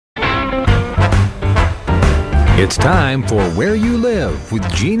It's time for Where You Live with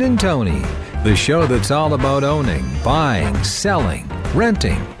Gene and Tony, the show that's all about owning, buying, selling,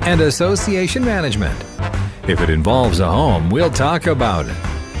 renting, and association management. If it involves a home, we'll talk about it.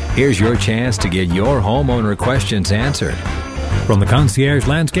 Here's your chance to get your homeowner questions answered. From the Concierge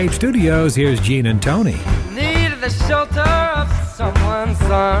Landscape Studios, here's Gene and Tony. Needed the shelter of someone's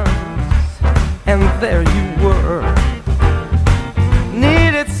arms, and there you were.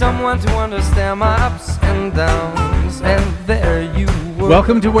 Needed someone to understand my ups and downs, and there you were.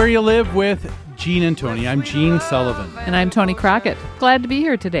 Welcome to Where You Live with Gene and Tony. I'm Gene Sullivan. And I'm Tony Crockett. Glad to be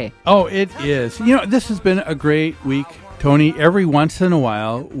here today. Oh, it is. You know, this has been a great week, Tony. Every once in a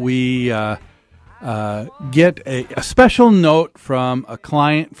while, we get a special note from a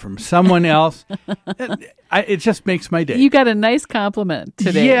client, from someone else. It just makes my day. You got a nice compliment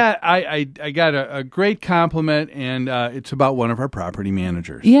today. Yeah, I got a great compliment, and it's about one of our property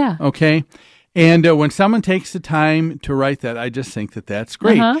managers. Yeah. Okay? And when someone takes the time to write that, I just think that that's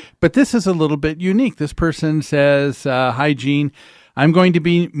great. But this is a little bit unique. This person says, hi, Gene. I'm going to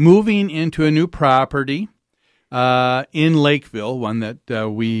be moving into a new property in Lakeville, one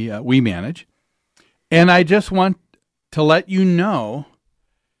that we manage. And I just want to let you know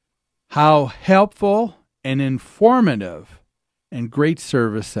how helpful and informative and great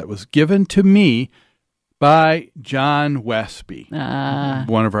service that was given to me by John Westby,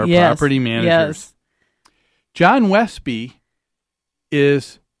 one of our property managers. Yes. John Westby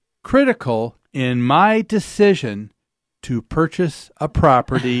is critical in my decision to purchase a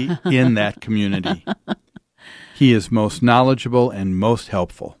property in that community. He is most knowledgeable and most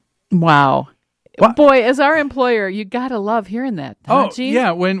helpful. Wow. What? Boy, as our employer, you got to love hearing that. Gene?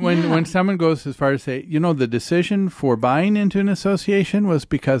 Yeah. When someone goes as far as say, you know, the decision for buying into an association was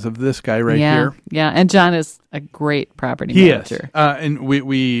because of this guy right here. Yeah, and John is a great property He manager. is. And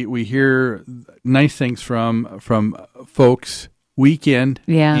we hear nice things from folks week in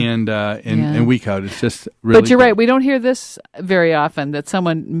and week out. It's just really But you're good. right. We don't hear this very often, that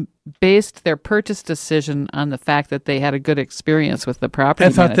someone based their purchase decision on the fact that they had a good experience with the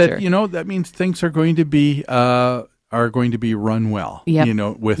property manager. That means things are going to be run well.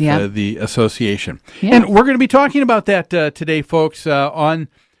 Yep. With the association. Yeah. And we're going to be talking about that today, folks, on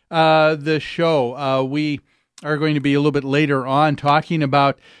the show. We are going to be a little bit later on talking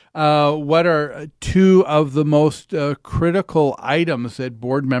about what are two of the most critical items that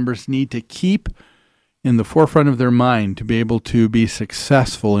board members need to keep in the forefront of their mind to be able to be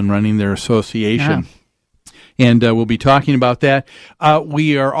successful in running their association. Yeah. And we'll be talking about that.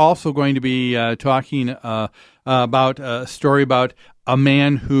 We are also going to be talking about a story about a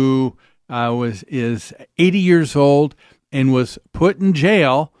man who is 80 years old and was put in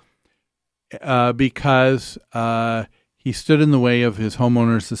jail because he stood in the way of his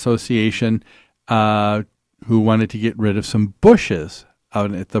homeowners association who wanted to get rid of some bushes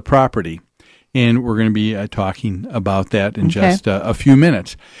out at the property. And we're going to be talking about that in just a few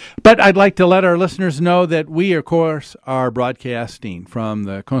minutes. But I'd like to let our listeners know that we, of course, are broadcasting from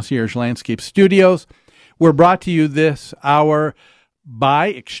the Concierge Landscape Studios. We're brought to you this hour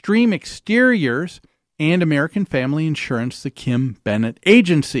by Extreme Exteriors and American Family Insurance, the Kim Bennett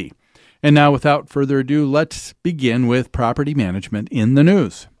Agency. And now, without further ado, let's begin with property management in the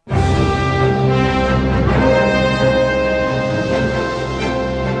news.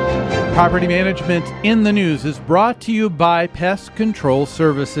 Property Management in the News is brought to you by Pest Control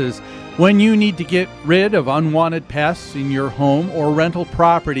Services. When you need to get rid of unwanted pests in your home or rental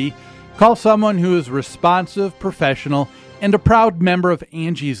property, call someone who is responsive, professional, and a proud member of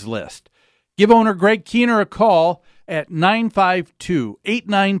Angie's List. Give owner Greg Keener a call at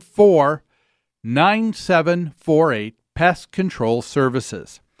 952-894-9748, Pest Control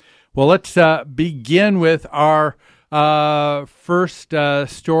Services. Well, let's begin with our first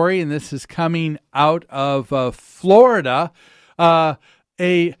story, and this is coming out of Florida, a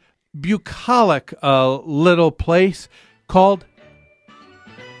bucolic little place called,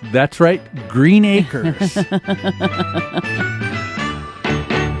 that's right, Green Acres. Green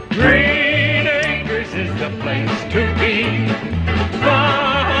Acres is the place to be.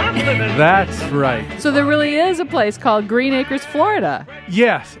 That's right. So there really is a place called Green Acres, Florida.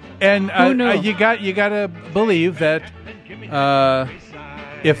 Yes, and Who knew? you got to believe that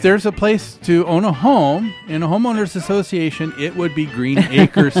if there's a place to own a home in a homeowners association, it would be Green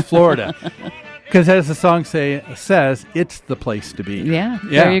Acres, Florida. Because as the song says, it's the place to be. Yeah,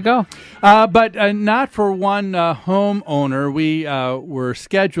 there you go. But not for one homeowner. We were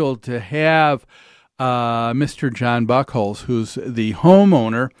scheduled to have Mr. John Buckholz, who's the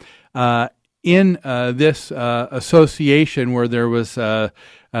homeowner, in this association where there was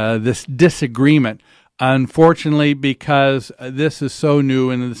this disagreement unfortunately, because this is so new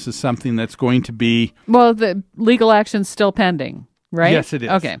and this is something that's going to be... Well, the legal action's still pending, right? Yes, it is.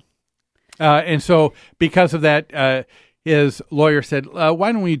 Okay. And so because of that, his lawyer said,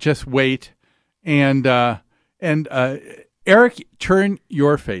 why don't we just wait? And Eric, turn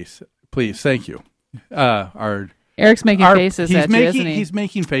your face, please. Thank you. Eric's making faces at you, isn't he? He's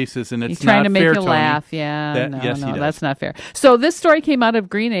making faces, and it's he's trying not to make fair, you Tony. laugh. Yeah, Yes, he does. that's not fair. So this story came out of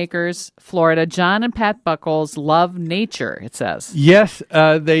Green Acres, Florida. John and Pat Buckles love nature, it says. Yes,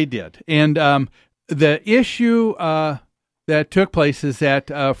 they did. And the issue that took place is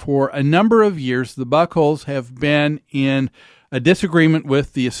that for a number of years, the Buckles have been in a disagreement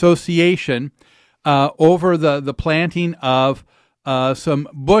with the association over the planting of some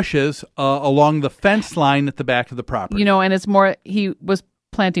bushes along the fence line at the back of the property. And it's more, he was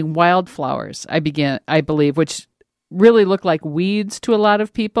planting wildflowers, I believe, which really look like weeds to a lot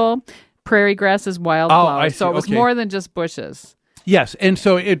of people. Prairie grass is wildflowers. I see. So it was Okay. more than just bushes. Yes, and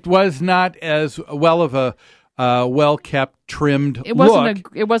so it was not as well of a well-kept, trimmed It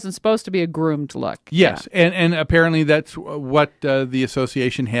look. It wasn't supposed to be a groomed look. Yes, and apparently that's what the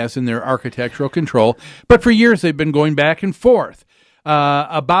association has in their architectural control. But for years they've been going back and forth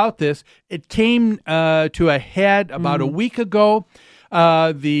about this. It came to a head about a week ago.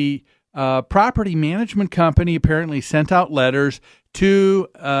 The property management company apparently sent out letters to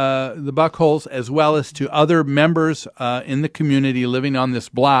the Buckholes as well as to other members in the community living on this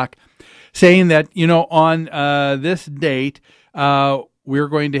block, saying that, on this date, we're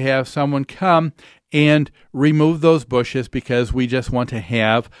going to have someone come and remove those bushes because we just want to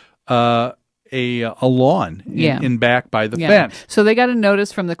have a lawn in back by the fence. So they got a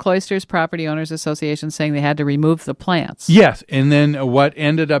notice from the Cloisters Property Owners Association saying they had to remove the plants. Yes, and then what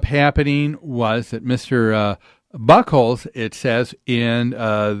ended up happening was that Mr. Buckholes, it says in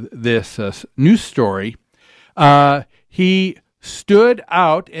this news story, he stood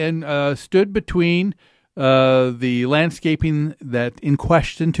out and stood between the landscaping that in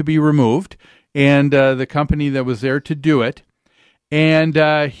question to be removed and the company that was there to do it.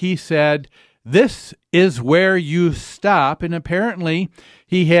 And he said, "This is where you stop." And apparently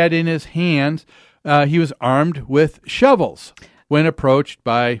he had in his hands, he was armed with shovels when approached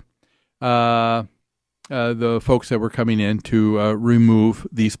by the folks that were coming in to remove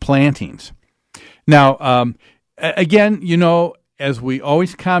these plantings. Now, again, as we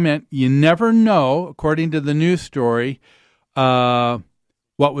always comment, you never know, according to the news story,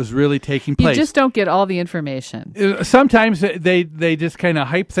 what was really taking place. You just don't get all the information. Sometimes they just kind of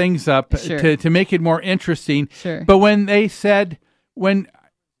hype things up to make it more interesting. Sure. But when they said when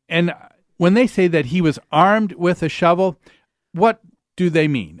they say that he was armed with a shovel, what do they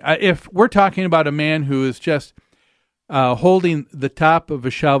mean? If we're talking about a man who is just holding the top of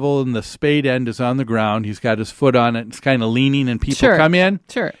a shovel and the spade end is on the ground, he's got his foot on it, it's kind of leaning, and people come in.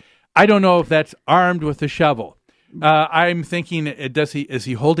 Sure. I don't know if that's armed with a shovel. I'm thinking, is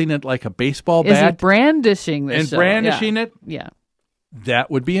he holding it like a baseball bat? Is he brandishing this? And brandishing it? Yeah. That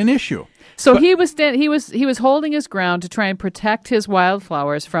would be an issue. So he was holding his ground to try and protect his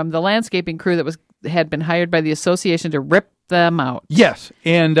wildflowers from the landscaping crew that had been hired by the association to rip them out. Yes,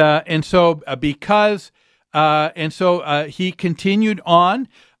 and so he continued on.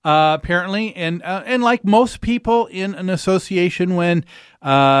 Apparently, and like most people in an association, when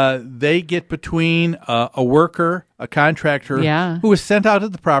they get between a worker, a contractor who is sent out to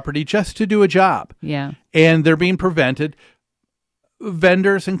the property just to do a job, and they're being prevented,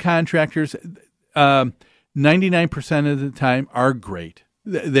 vendors and contractors, 99% of the time are great.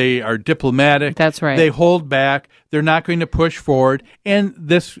 They are diplomatic. That's right. They hold back. They're not going to push forward. And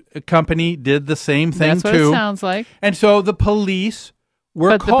this company did the same thing, That's what too. it sounds like. And so the police were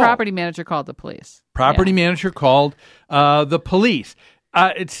called. But the property manager called the police. Property manager called the police.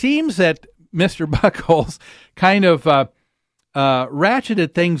 It seems that Mr. Buckholes kind of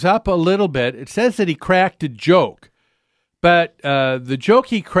ratcheted things up a little bit. It says that he cracked a joke. But the joke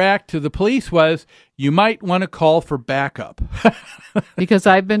he cracked to the police was, you might want to call for backup. Because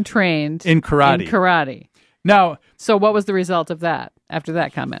I've been trained in karate. Now, so what was the result of that after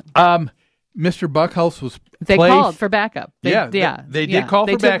that comment? Mr. Buckhouse was They called for backup. They did call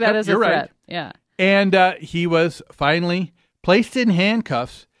for backup. They took that as You're a threat. right. Yeah. And he was finally placed in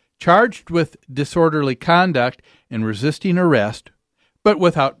handcuffs, charged with disorderly conduct and resisting arrest, but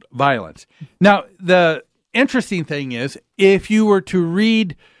without violence. Now, the interesting thing is, if you were to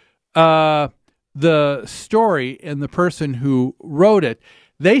read the story and the person who wrote it,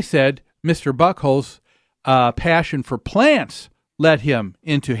 they said Mr. Buckholes' passion for plants led him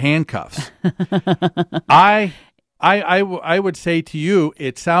into handcuffs. I would say to you,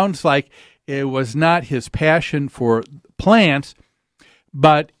 it sounds like it was not his passion for plants,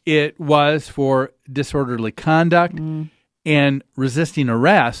 but it was for disorderly conduct and resisting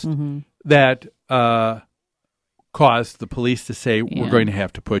arrest that caused the police to say, we're going to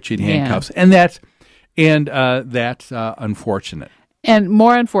have to put you in handcuffs. And that's unfortunate. And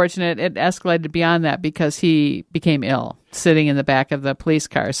more unfortunate, it escalated beyond that because he became ill sitting in the back of the police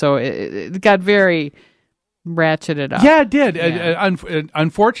car. So it got very ratcheted up. Yeah, it did. Yeah. An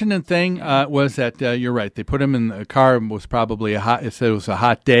unfortunate thing was that you're right. They put him in the car. It was probably it said it was a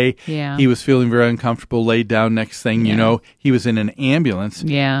hot day. Yeah. He was feeling very uncomfortable. Laid down. Next thing you know, he was in an ambulance.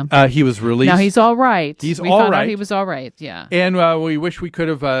 Yeah. He was released. Now he's all right. We all found right. out He was all right. Yeah. And we wish we could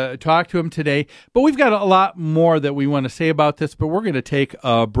have talked to him today. But we've got a lot more that we want to say about this. But we're going to take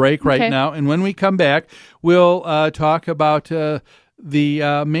a break right now. And when we come back, we'll talk about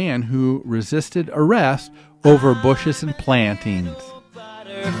the man who resisted arrest over bushes and plantings.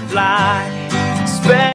 Butterfly.